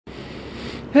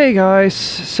Hey guys,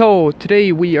 so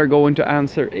today we are going to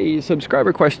answer a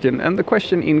subscriber question, and the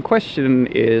question in question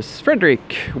is,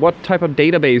 Frederick, what type of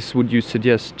database would you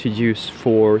suggest to use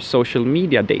for social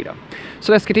media data?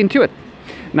 So let's get into it.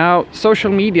 Now, social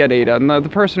media data, now the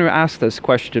person who asked this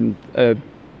question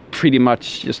pretty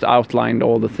much just outlined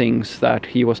all the things that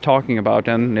he was talking about,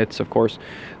 and it's of course,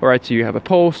 alright, so you have a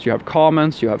post, you have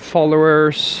comments, you have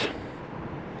followers,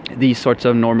 these sorts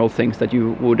of normal things that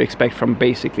you would expect from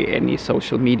basically any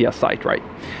social media site, right?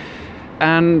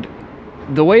 And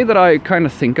the way that I kind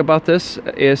of think about this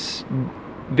is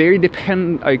very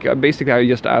basically I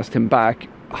just asked him back,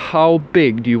 how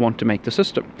big do you want to make the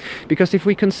system? Because if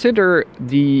we consider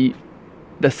the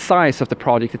size of the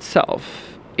project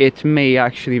itself, it may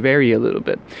actually vary a little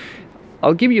bit.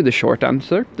 I'll give you the short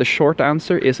answer. The short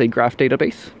answer is a graph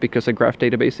database, because a graph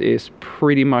database is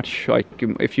pretty much like,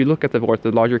 if you look at what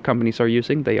the larger companies are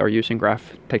using, they are using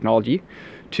graph technology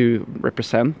to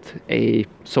represent a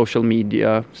social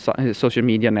media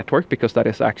network, because that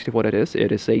is actually what it is.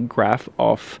 It is a graph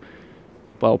of,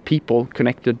 well, people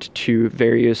connected to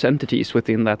various entities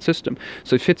within that system.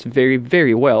 So it fits very,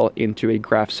 very well into a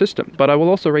graph system. But I will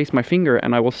also raise my finger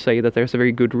and I will say that there's a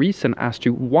very good reason as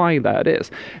to why that is,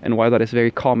 and why that is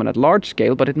very common at large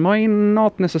scale, but it might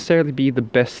not necessarily be the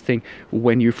best thing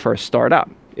when you first start out.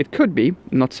 It could be,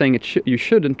 I'm not saying you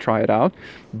shouldn't try it out,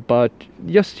 but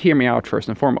just hear me out first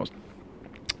and foremost.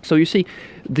 So you see,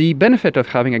 the benefit of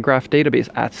having a graph database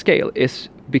at scale is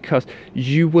because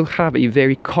you will have a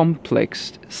very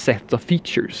complex set of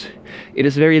features. It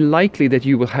is very likely that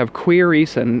you will have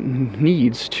queries and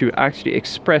needs to actually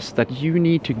express that you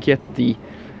need to get the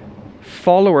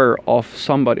follower of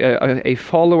somebody, a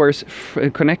follower's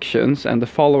connections, and the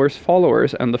follower's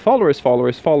followers, and the follower's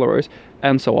followers,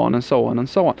 and so on and so on and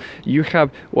so on. You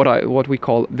have what we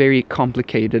call very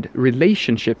complicated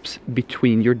relationships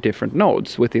between your different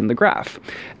nodes within the graph.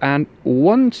 And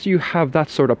once you have that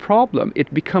sort of problem,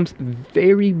 it becomes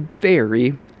very,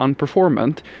 very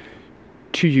unperformant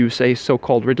to use a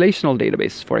so-called relational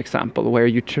database, for example, where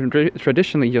you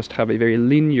traditionally just have a very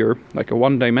linear, like a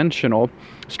one-dimensional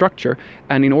structure,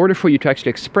 and in order for you to actually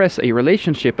express a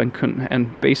relationship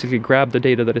and basically grab the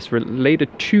data that is related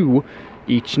to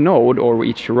each node, or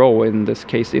each row in this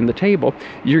case in the table,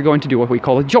 you're going to do what we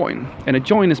call a join. And a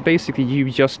join is basically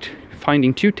you just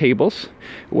finding two tables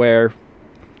where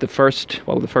the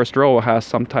first row has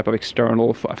some type of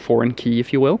external foreign key,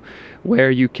 if you will,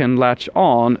 where you can latch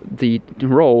on the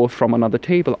row from another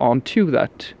table onto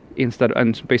that instead,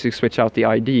 and basically switch out the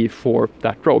ID for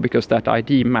that row, because that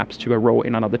ID maps to a row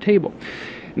in another table.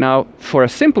 Now, for a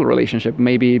simple relationship,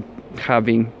 maybe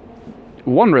having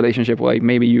one relationship, like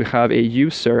maybe you have a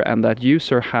user and that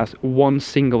user has one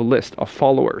single list of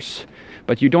followers,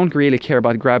 but you don't really care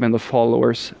about grabbing the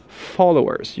followers.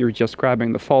 You're just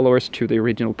grabbing the followers to the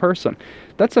original person.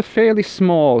 That's a fairly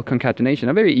small concatenation,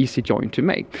 a very easy join to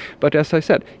make. But as I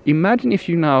said, imagine if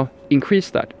you now increase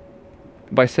that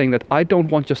by saying that I don't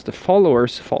want just the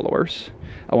followers,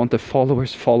 I want the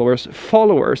followers,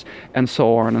 and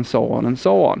so on and so on and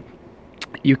so on.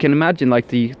 You can imagine like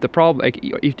the problem, like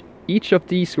each of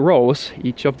these rows,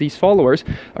 each of these followers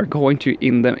are going to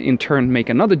in turn make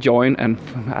another join and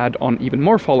add on even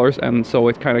more followers, and so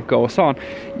it kind of goes on.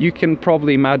 You can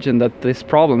probably imagine that this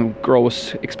problem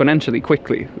grows exponentially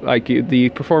quickly. Like the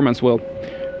performance will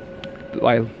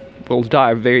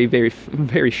dive very, very,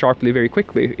 very sharply, very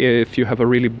quickly if you have a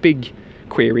really big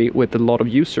query with a lot of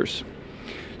users.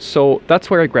 So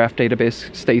that's where a graph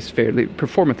database stays fairly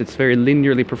performant. It's very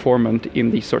linearly performant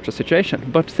in these sorts of situations.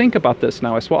 But think about this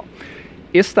now as well.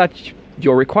 Is that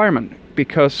your requirement?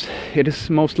 Because it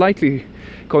is most likely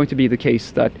going to be the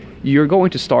case that you're going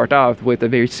to start out with a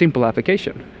very simple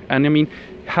application. And I mean,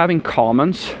 having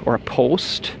comments or a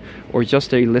post or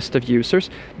just a list of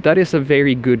users, that is a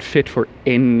very good fit for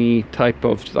any type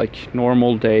of like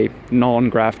normal day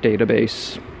non-graph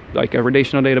database, like a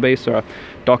relational database or a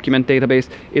document database.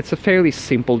 It's a fairly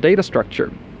simple data structure.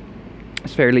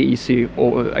 It's fairly easy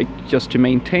just to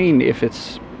maintain if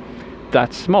it's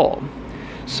that small.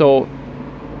 So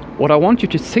what I want you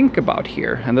to think about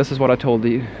here, and this is what I told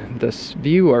this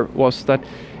viewer, was that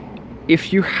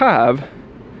if you have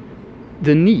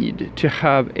the need to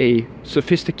have a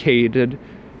sophisticated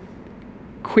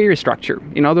query structure,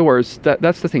 in other words,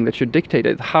 that's the thing that should dictate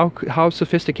it. How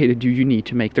sophisticated do you need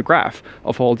to make the graph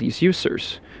of all these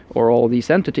users or all these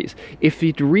entities? If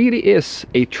it really is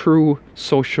a true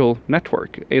social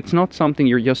network, it's not something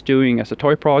you're just doing as a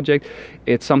toy project,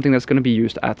 it's something that's going to be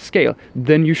used at scale,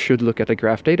 then you should look at a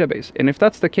graph database. And if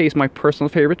that's the case, my personal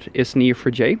favorite is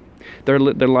Neo4j. Their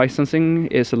licensing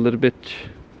is a little bit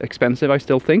expensive, I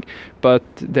still think, but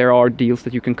there are deals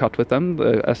that you can cut with them,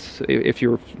 as if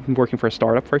you're working for a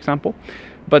startup, for example.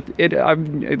 But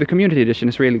the community edition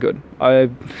is really good. I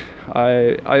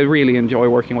really enjoy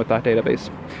working with that database.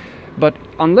 But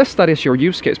unless that is your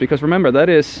use case, because remember, that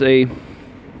is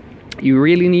you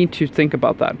really need to think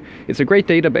about that. It's a great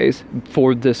database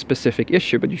for this specific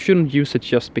issue, but you shouldn't use it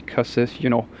just because it's, you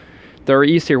know, there are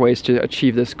easier ways to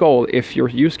achieve this goal if your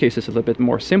use case is a little bit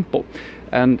more simple.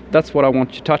 And that's what I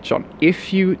want to touch on.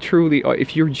 If you're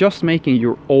just making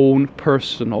your own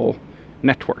personal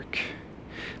network,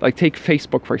 like take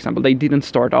Facebook, for example, they didn't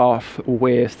start off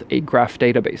with a graph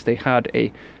database. They had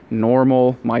a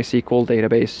normal MySQL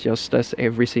database, just as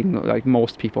like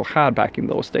most people had back in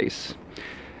those days.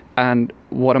 And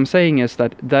what I'm saying is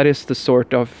that is the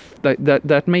sort of,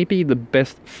 that may be the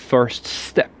best first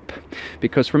step.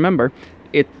 Because remember,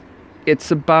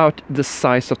 it's about the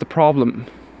size of the problem.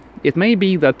 It may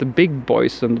be that the big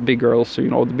boys and the big girls, you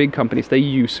know, the big companies, they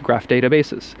use graph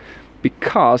databases.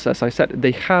 Because, as I said,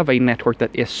 they have a network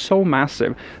that is so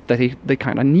massive that they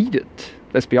kind of need it,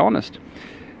 let's be honest.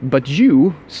 But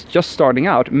you, just starting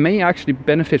out, may actually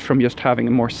benefit from just having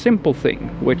a more simple thing,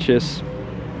 which is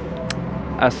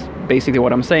as basically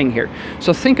what I'm saying here.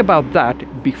 So think about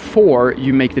that before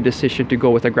you make the decision to go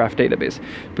with a graph database.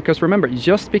 Because remember,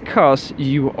 just because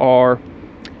you are,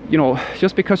 you know,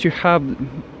 just because you have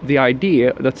the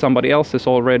idea that somebody else is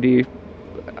already,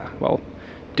 well,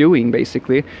 doing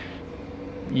basically,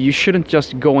 you shouldn't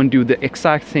just go and do the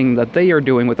exact thing that they are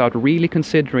doing without really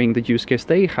considering the use case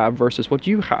they have versus what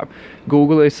you have.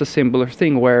 Google is a similar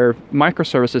thing where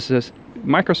microservices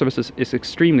is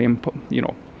extremely, you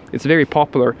know, it's very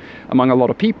popular among a lot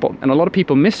of people, and a lot of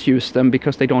people misuse them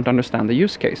because they don't understand the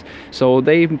use case. So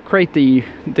they create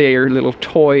their little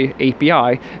toy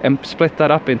API and split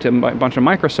that up into a bunch of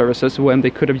microservices when they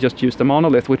could have just used a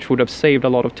monolith, which would have saved a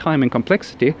lot of time and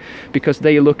complexity, because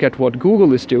they look at what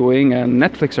Google is doing and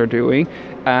Netflix are doing,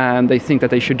 and they think that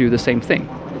they should do the same thing.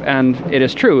 And it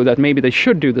is true that maybe they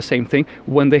should do the same thing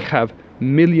when they have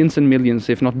millions and millions,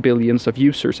 if not billions, of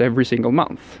users every single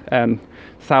month and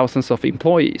thousands of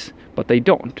employees, but they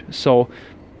don't. So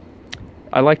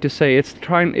I like to say it's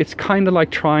kind of like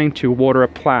trying to water a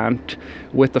plant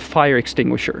with a fire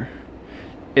extinguisher.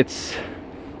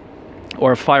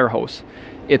 Or a fire hose.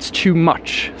 It's too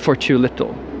much for too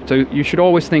little. So you should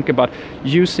always think about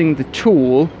using the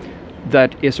tool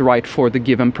that is right for the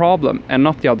given problem and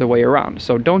not the other way around.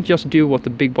 So don't just do what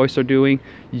the big boys are doing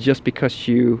just because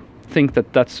you think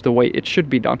that that's the way it should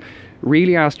be done.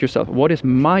 Really ask yourself, what is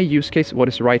my use case, what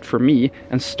is right for me,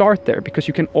 and start there, because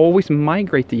you can always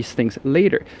migrate these things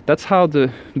later. That's how the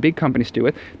big companies do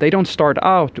it. They don't start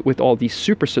out with all these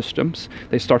super systems.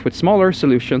 They start with smaller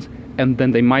solutions and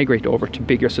then they migrate over to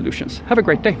bigger solutions. Have a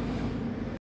great day.